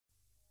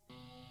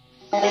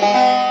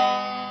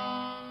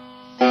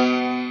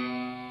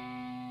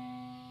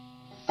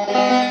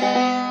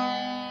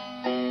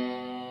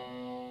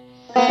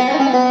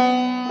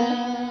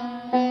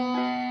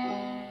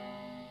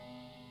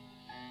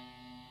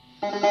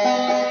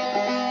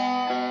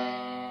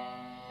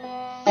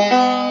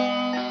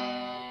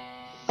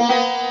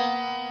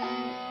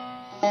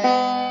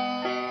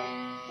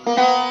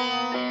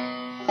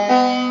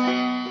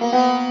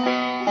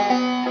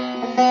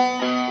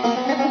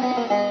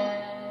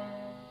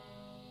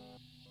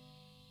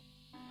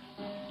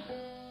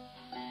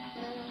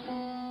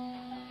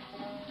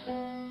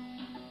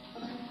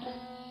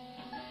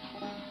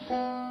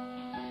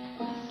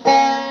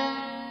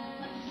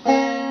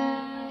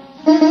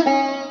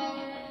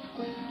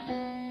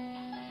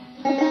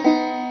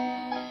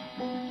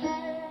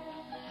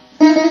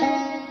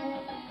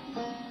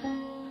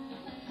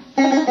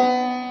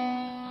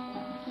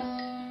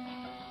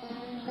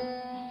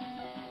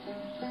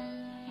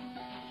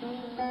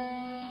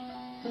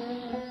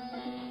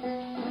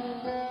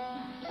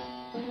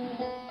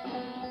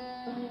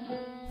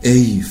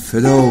ای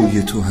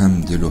فدای تو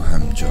هم دل و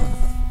هم جان،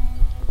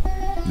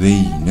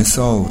 وی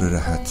نثار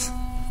رهت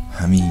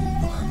همین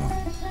و همان.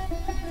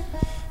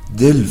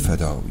 دل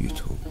فدای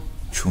تو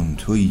چون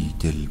تویی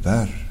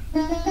دلبر،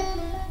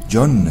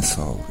 جان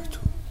نثار تو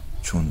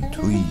چون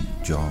تویی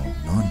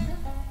جانان.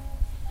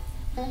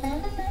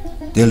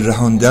 دل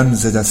رهاندن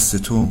ز دست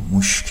تو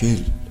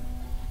مشکل،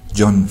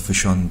 جان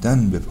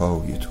فشاندن به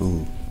پای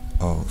تو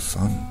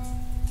آسان.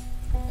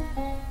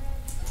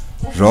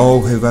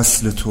 راه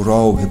وصل تو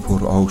راه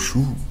پر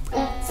آشوب،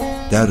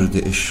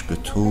 درد عشق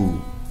تو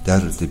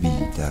درد بی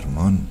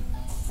درمان.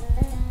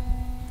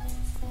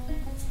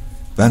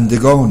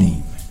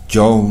 بندگانیم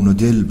جان و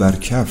دل بر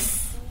کف،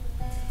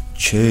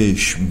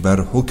 چشم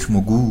بر حکم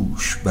و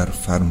گوش بر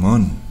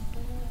فرمان.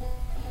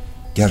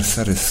 گر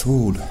سر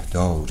صلح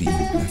داری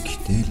اینک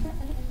دل،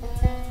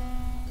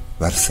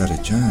 ور سر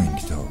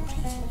جنگ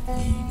داری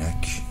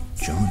اینک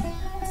جان.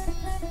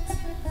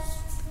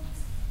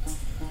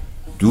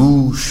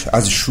 دوش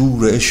از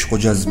شور عشق و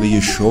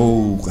جذبه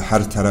شوق،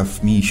 هر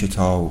طرف می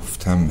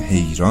شتافتم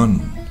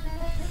حیران.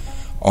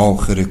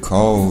 آخر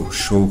کار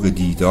شوق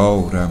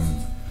دیدارم،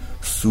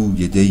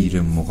 سوی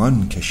دیر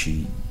مغان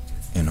کشید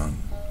عنان.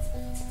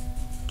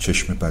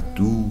 چشم بد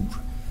دور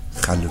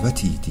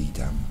خلوتی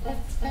دیدم،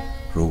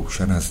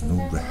 روشن از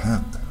نور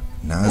حق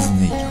نه از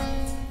نیران.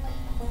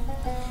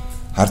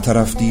 هر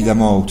طرف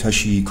دیدم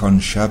آتشی کان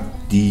شب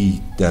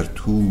دید در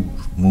طور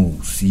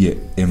موسی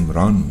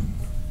عمران.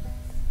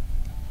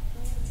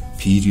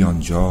 پیری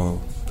آنجا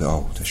به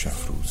آتش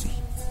افروزی،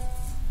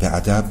 به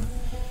ادب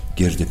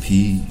گرد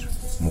پیر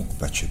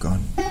مغبچگان.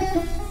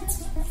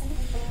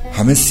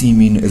 همه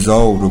سیمین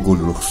عذار و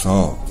گل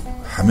رخسار،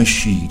 همه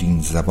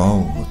شیرین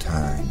زبان و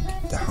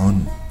تنگ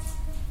دهان.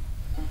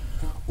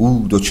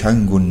 عود و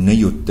چنگ و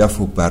نی و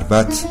دف و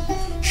بربط،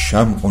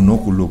 شمع و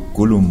نقل و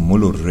گل و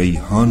مل و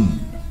ریحان.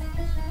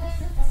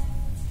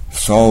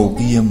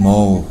 ساقی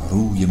ماه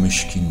روی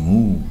مشکین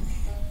موی،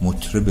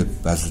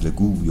 مطرب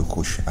بذلگوی و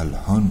خوش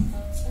الحان.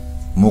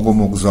 مغ و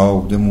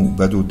مغزاده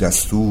موبد و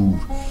دستور،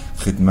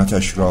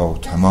 خدمتش را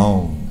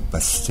تمام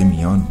بسته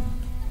میان.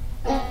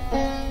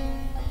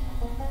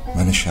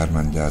 من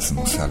شرمنده از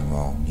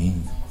مسلمانی،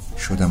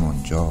 شدم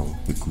آنجا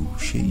به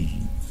گوشه ای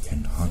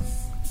پنهان.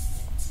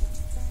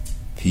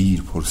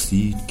 پیر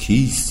پرسید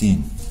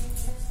کیستین؟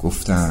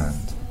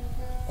 گفتند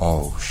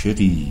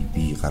عاشقی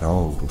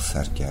بیقرار و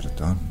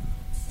سرگردان.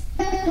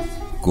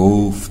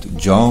 گفت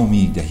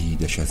جامی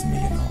دهیدش از می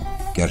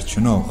ناب،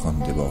 گرچه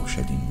ناخوانده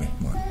باشد این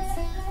مهمان.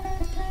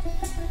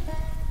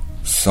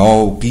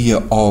 ساقی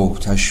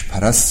آتش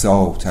پرست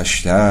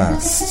آتش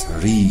دست،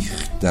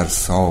 ریخت در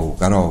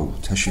ساغر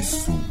آتش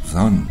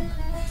سوزان.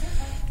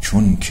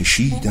 چون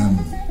کشیدم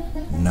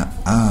نه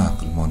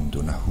عقل ماند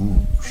و نه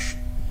هوش،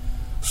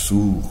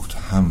 سوخت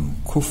هم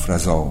کفر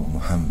از آن و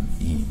هم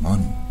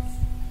ایمان.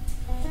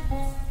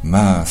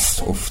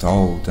 مست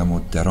افتادم و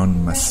در آن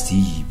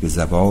مستی، به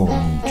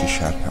زبانی که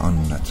شرح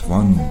آن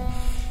نتوان.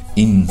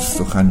 این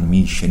سخن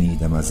می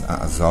شنیدم از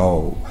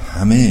اعضا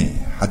همه،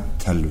 حتی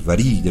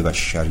الورید و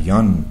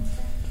الشریان.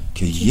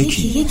 که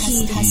یکی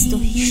هست و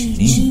هیچ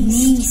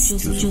نیست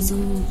جز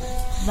او،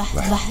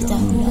 وحده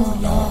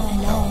لا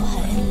اله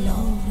الا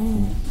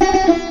هو.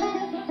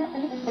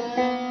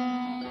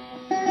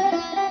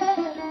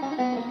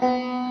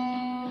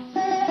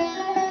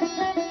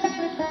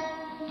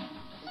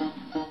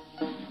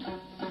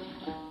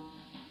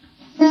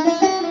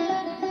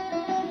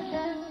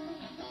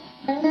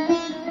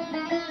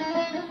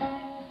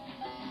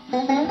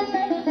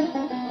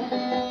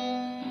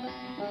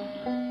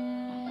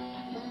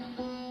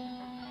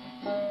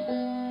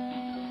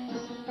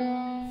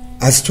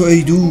 از تو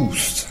ای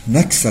دوست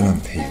نگسلم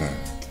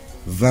پیوند،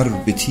 ور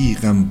به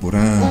تیغم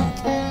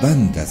برند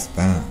بند از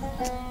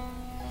بند.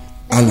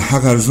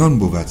 الحق ارزان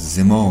بود ز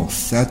ما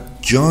 100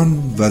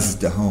 جان، وز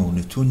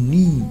دهان تو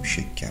نیم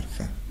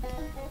شکرخند.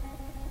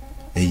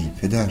 ای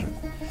پدر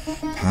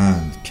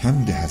پند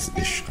کم ده از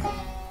عشقم،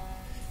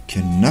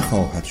 که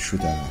نخواهد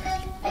شد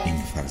اهل این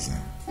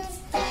فرزند.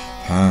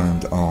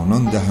 پند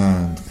آنان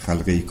دهند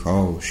خلقی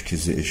کاش که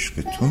ز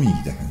عشق تو می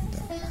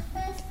دهندم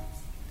پند.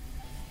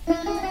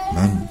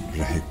 من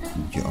ره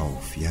کوی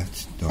عافیت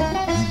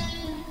دارم،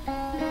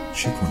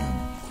 چه کنم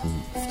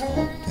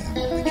کافتاده ام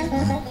به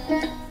کمند.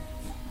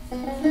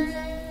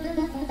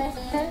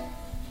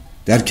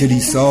 در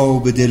کلیسا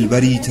به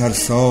دلبری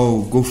ترسا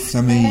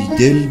گفتم ای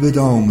دل به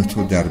دام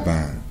تو در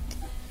بند.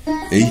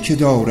 ای که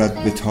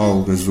دارد به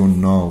تار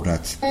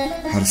زنارت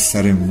هر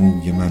سر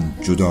موی من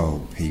جدا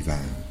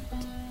پیوند.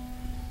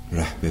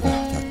 ره به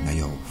وحدت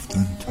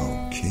نیافتن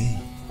تا کی،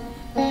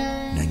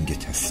 ننگ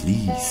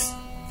تثلیث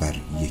بر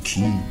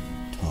یکی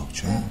تا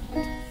چند.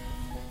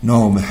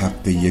 نام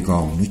حق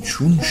یگانه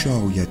چون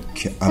شاید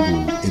که ابو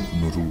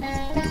ابن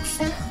روح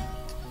قدس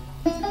نهند.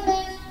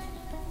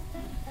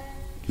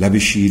 لب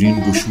شیرین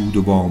گشود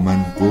و با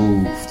من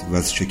گفت و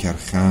از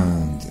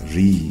شکرخند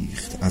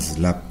ریخت از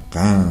لب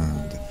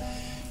قند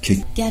که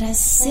گر از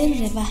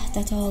سر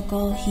وحدت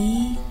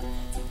آگاهی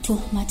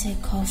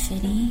تهمت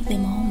کافری به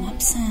ما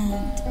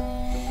مپسند.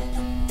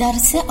 در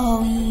سه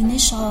آیینه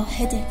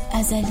شاهد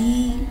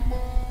ازلی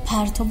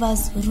پرتو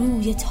از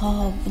روی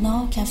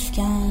تابناک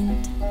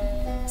افکند.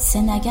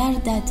 سه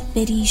نگردد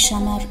به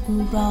ریشم ار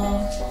او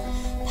را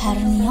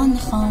پرنیان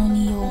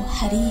خوانی و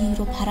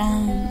حریر و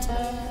پرند.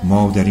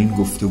 ما در این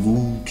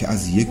گفتگو که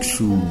از یک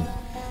سو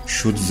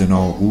شد ز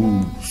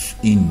ناقوس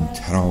این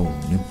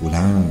ترانه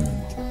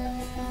بلند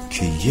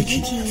که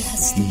یکی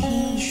هست و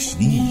هیچ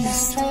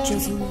نیست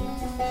جز او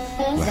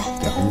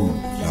وحده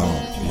لا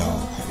اله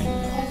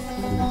الا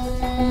هو.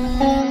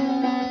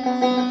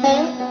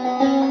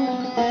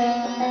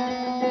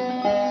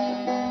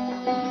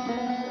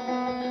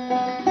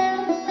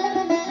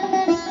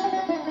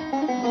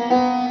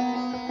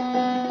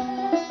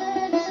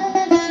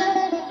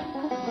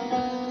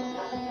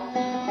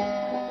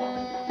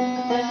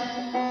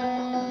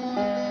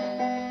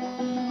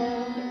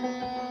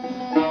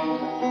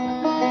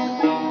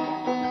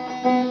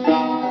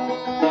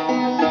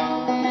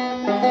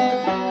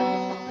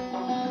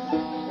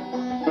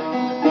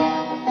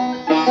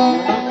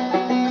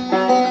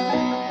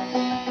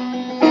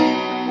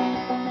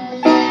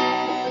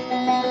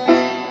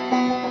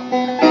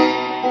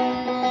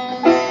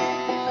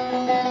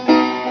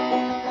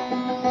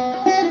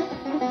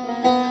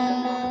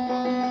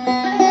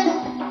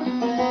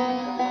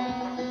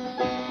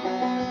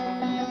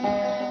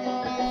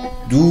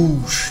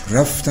 دوش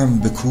رفتم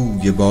به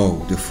کوی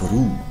باده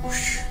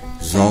فروش،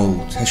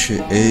 زآتش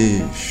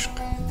عشق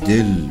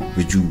دل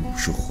به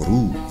جوش و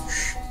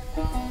خروش.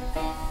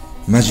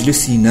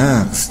 مجلسی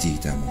نغز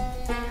دیدم و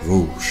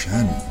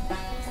روشن،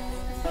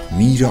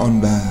 میر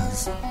آن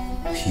بزم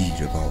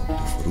پیر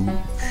باده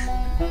فروش.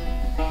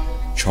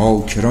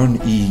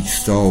 چاکران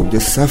ایستاده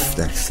صف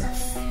در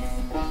صف،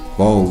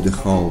 باده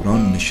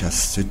خواران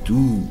نشسته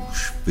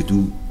دوش به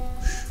دوش.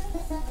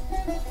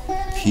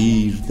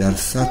 پیر در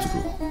صدر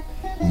و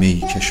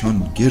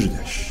میکشان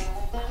گردش،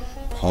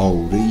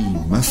 پاره‌ای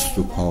مست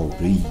و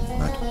پاره‌ای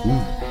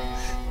مدهوش.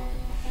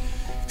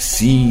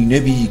 سینه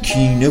بی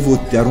کینه و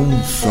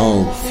درون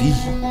صافی،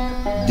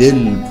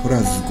 دل پر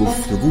از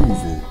گفتگو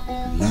و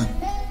لب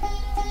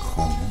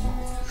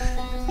خاموش.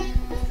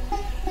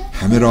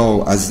 همه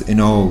را از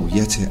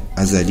عنایت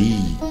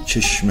ازلی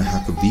چشم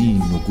حق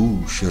بین و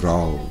گوش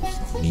راز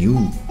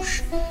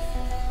نیوش.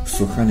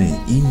 سخن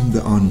این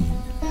به آن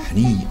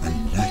هنیئا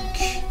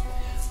لک،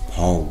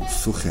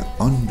 پاسخ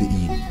آن به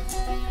این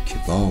که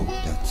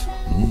بادت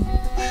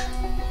نوش.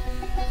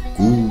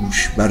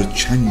 گوش بر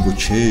چنگ و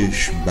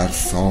چشم بر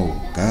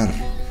ساغر،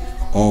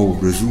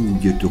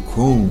 آرزوی دو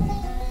کون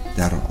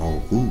در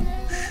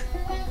آغوش.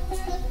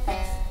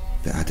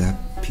 به ادب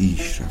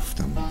پیش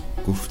رفتم و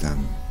گفتم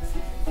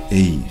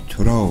ای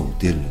تو را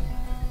دل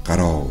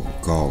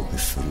قرارگاه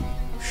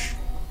سروش.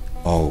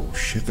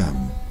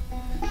 عاشقم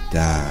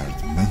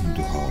دردمند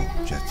و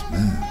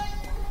حاجتمند،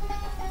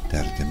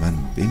 درد من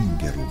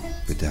بنگر و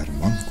به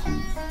درمان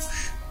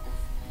کوش.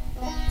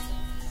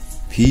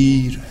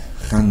 پیر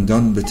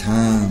خندان به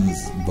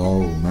طنز با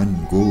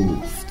من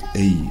گفت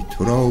ای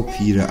تو را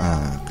پیر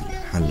عقل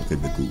حلقه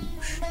به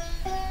گوش.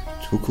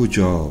 تو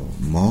کجا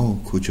ما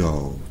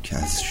کجا که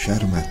از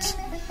شرمت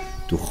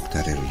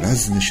دختر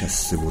رز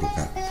نشسته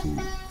برقع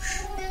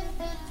پوش.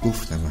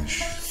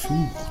 گفتمش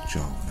سوخت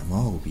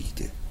جانم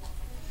آبیده،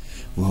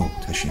 و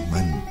آتش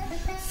من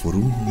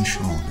فرو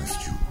نشان از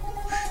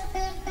جوش.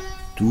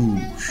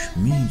 دوش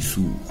می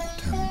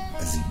سوختم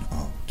از این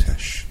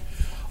آتش،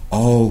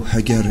 آه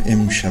اگر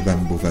امشبم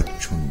بود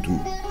چون دوش.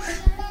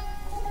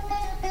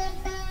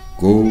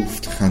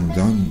 گفت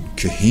خندان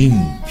که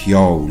هین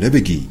پیاله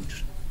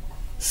بگیر،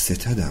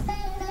 ستدم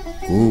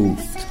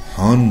گفت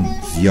هان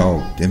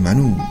زیاده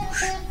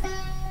منوش.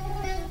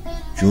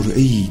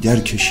 جرعه‌ای در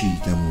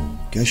کشیدم و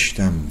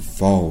گشتم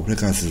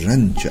فارغ از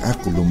رنج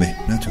عقل و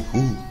محنت و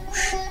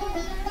هوش.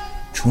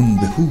 چون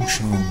به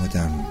هوش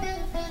آمدم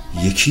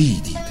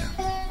یکی دیدم،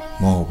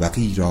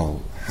 مابقی را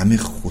همه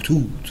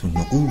خطوط و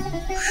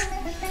نقوش.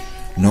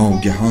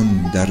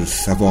 ناگهان در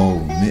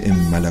صوامع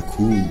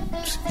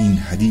ملکوت این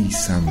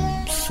حدیثم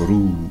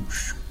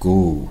سروش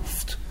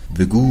گفت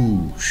به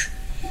گوش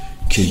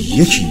که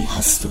یکی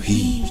هست و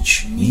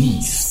هیچ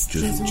نیست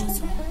جز او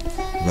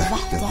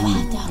وحده لا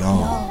اله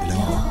الا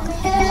الله.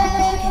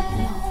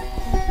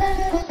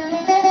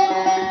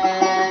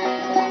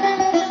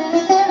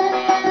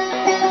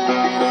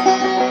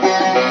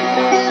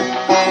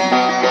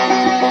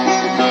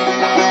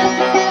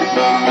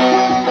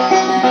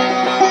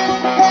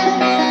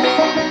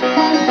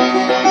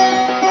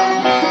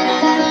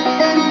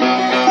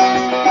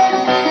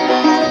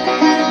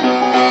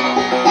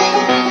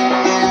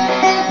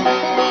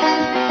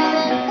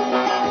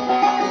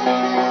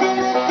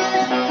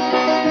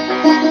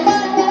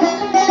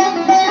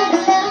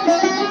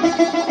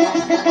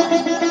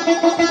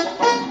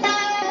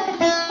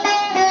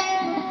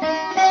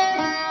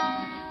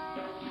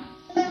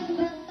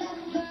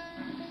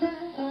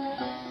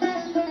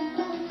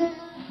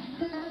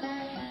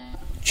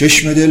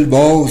 چشم دل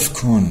باز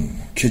کن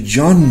که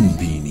جان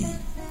بینی،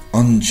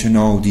 آنچه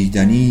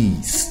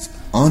نادیدنیست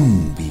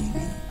آن بینی.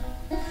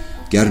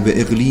 گر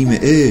به اقلیم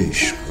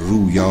عشق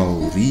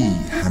رویاری،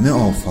 همه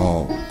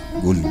آفاق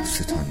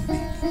گلستان بینی.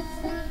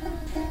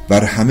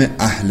 بر همه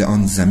اهل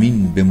آن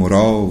زمین به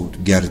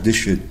مراد،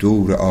 گردش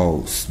دور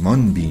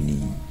آسمان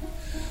بینی.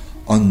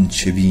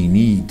 آنچه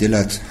بینی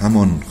دلت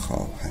همان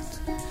خواهد،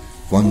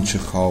 وانچه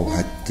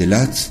خواهد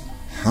دلت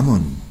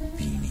همان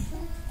بینی.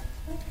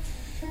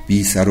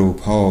 بی سر و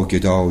پا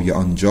گدای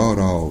آنجا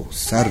را،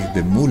 سر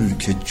به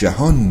ملک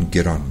جهان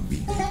گران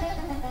بینی.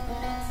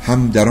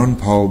 هم در آن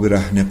پا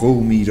برهنه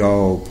قومی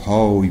را،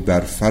 پای بر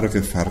فرق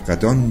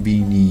فرقدان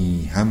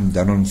بینی. هم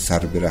در آن سر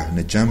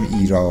برهنه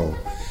جمعی را،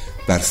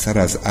 بر سر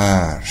از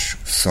عرش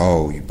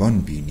سایبان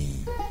بینی.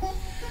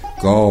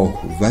 گاه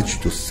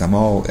وجد و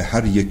سماع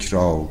هر یک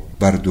را،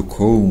 بر دو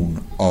کون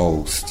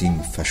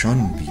آستین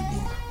فشان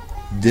بینی.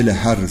 دل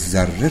هر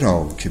ذره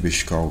را که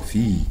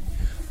بشکافی،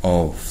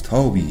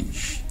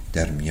 آفتابیش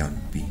در میان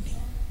بینی.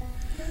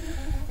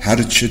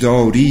 هر چه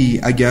داری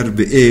اگر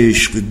به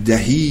عشق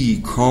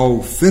دهی،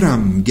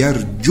 کافرم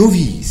گر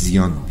جوی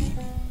زیان بینی.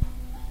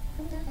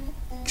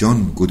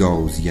 جان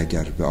گدازی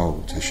اگر به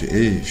آتش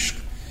عشق،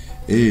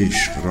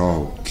 عشق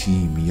را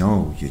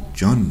کیمیای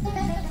جان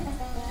بینی.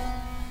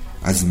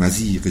 از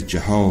مضیق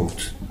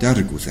جهات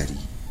در گذری،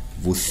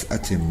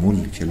 وسعت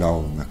ملک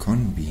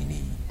لامکان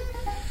بینی.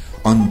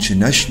 آنچه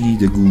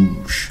نشنیده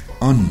گوش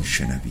آن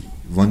شنوی،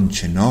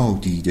 وانچه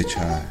نادیده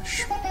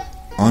چشم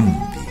آن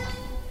بینی.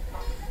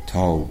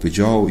 تا به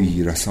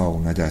جایی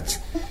رساندت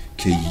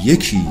که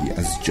یکی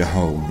از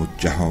جهان و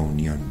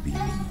جهانیان بینی.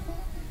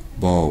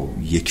 با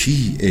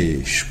یکی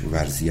عشق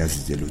ورزی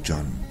از دل و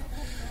جان،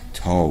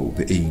 تا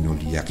به عین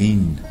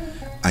الیقین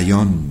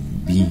عیان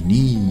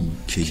بینی.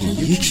 که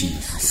یکی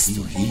هست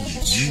و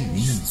هیچ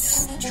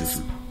نیست جز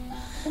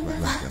او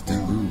وحده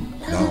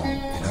لا اله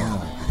الا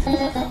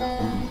الله.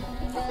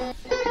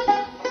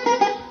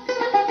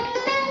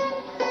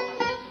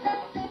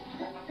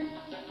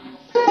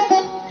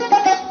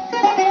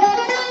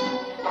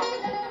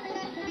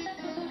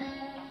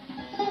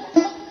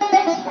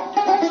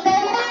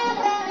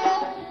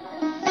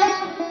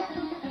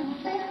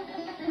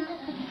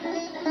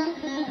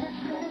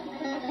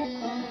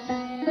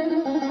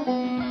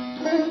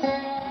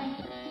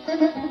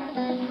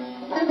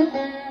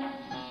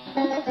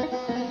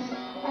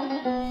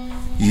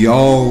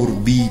 یار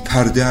بی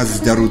پرده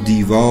از در و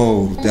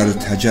دیوار، در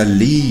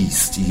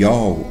تجلیست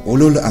یا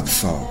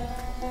اولوالابصار.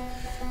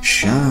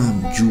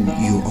 شمع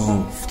جویی و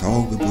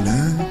آفتاب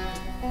بلند،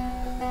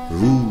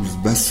 روز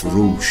بس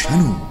روشن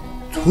و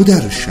تو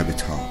در شب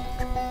تار.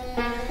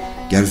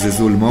 گر ز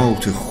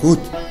ظلمات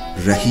خود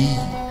رهی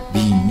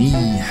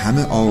بینی،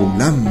 همه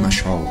عالم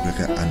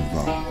مشارق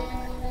انوار.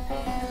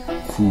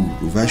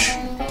 کوروش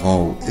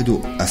قاعد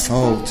و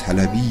عصا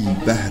طلبی،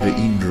 بهر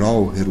این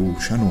راه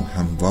روشن و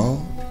هموار.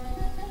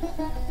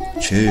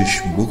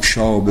 چشم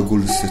بگشا به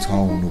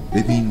گلستان و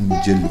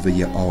ببین،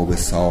 جلوه آب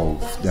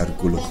صاف در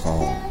گل و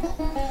خار.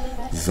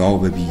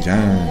 زاب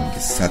بیرنگ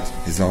 100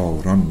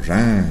 هزاران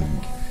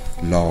رنگ،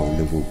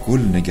 لاله و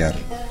گل نگر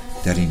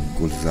در این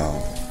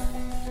گلزار.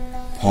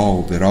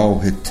 پا به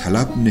راه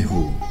طلب نه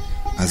و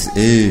از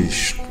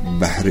عشق،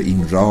 بهر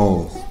این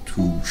راه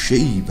توشه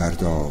ای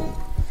بردار.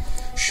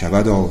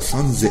 شود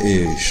آسان ز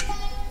عشق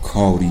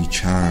کاری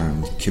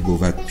چند، که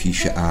بود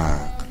پیش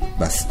عقل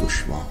بس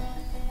دشوار.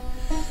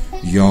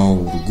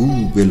 یار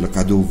گو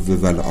بالغدو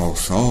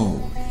والآثار،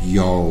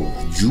 یار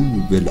جو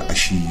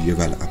بالعشی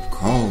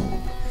والابکار.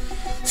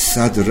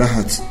 100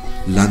 رهت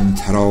لن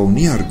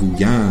ترانی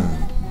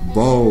ارگویند،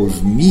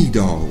 باز می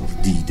دار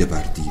دیده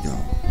بر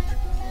دیدار.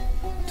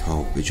 تا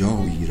به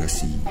جایی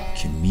رسی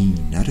که می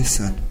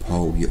نرسد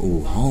پای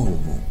اوهام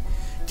و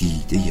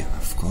دیده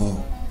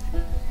افکار.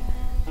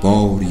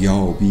 بار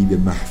یابی به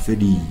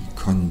محفلی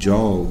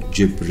کانجا،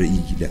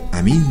 جبرئیل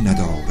امین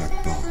ندارد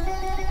بار.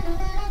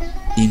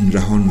 این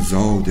رهان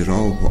زاد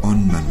راه و آن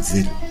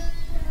منزل،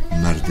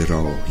 مرد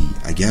راهی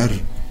اگر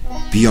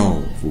بیا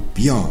و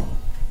بیا.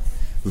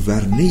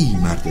 ورنه ای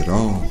مرد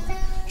راه،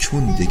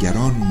 چون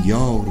دگران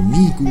یار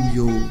میگوی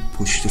و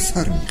پشت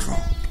سر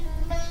میخوار.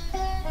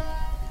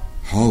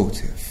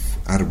 هاتف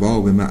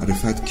ارباب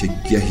معرفت که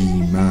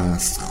گهی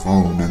مست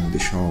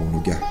خوانندشان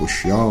و گه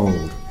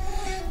هوشیار،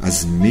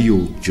 از می و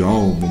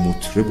جام و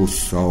مطرب و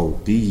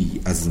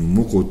ساقی، از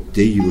مغ و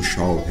دیر و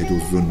شاهد و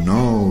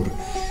زنار،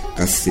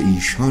 قصد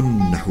ایشان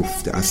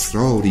نهفته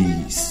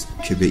اسراریست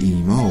که به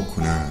ایما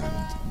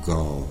کنند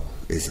گاه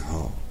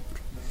اظهار.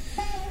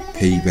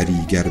 پی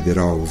بری گر به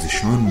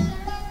رازشان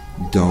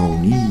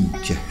دانی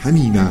که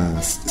همین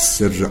است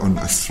سر آن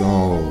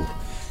اسرار،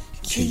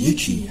 که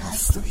یکی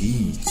هست و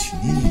هیچ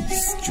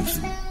نیست جز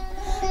او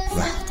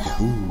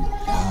وحده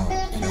لا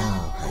اله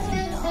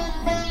الا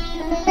هو.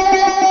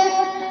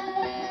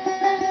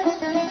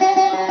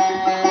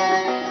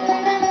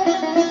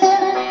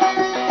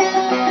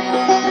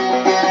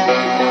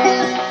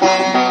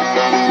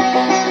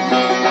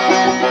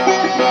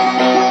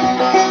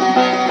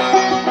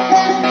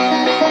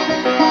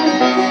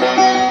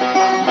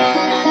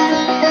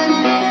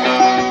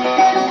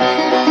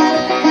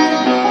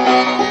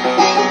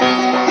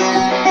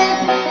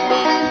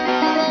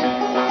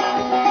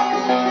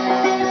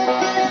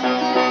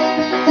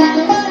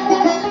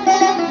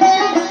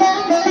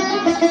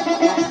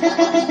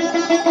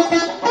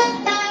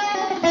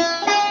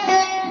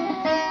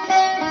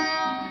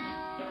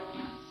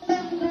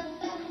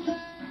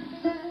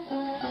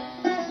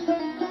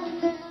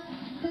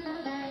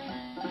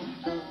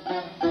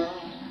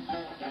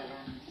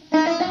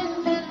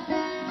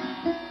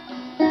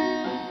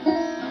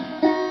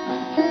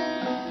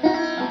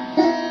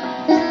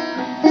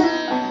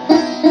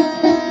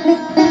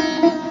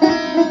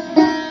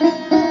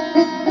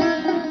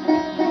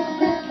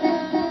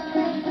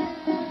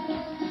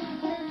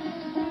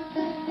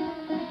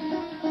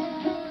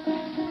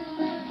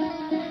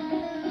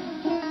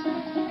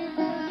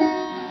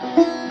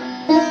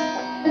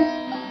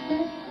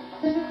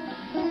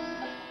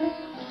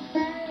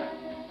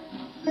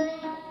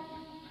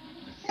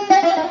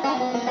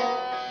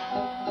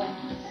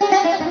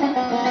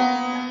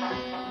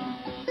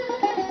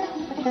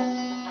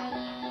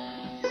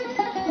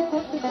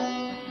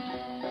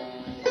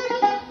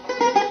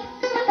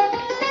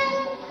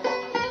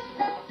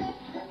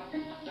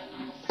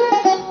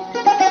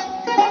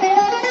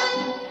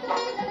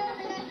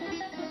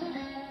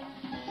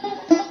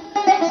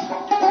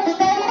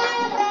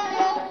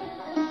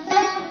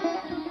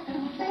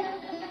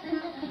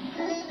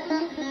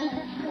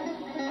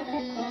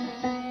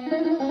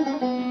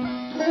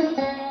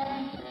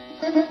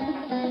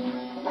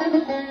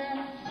 Thank you.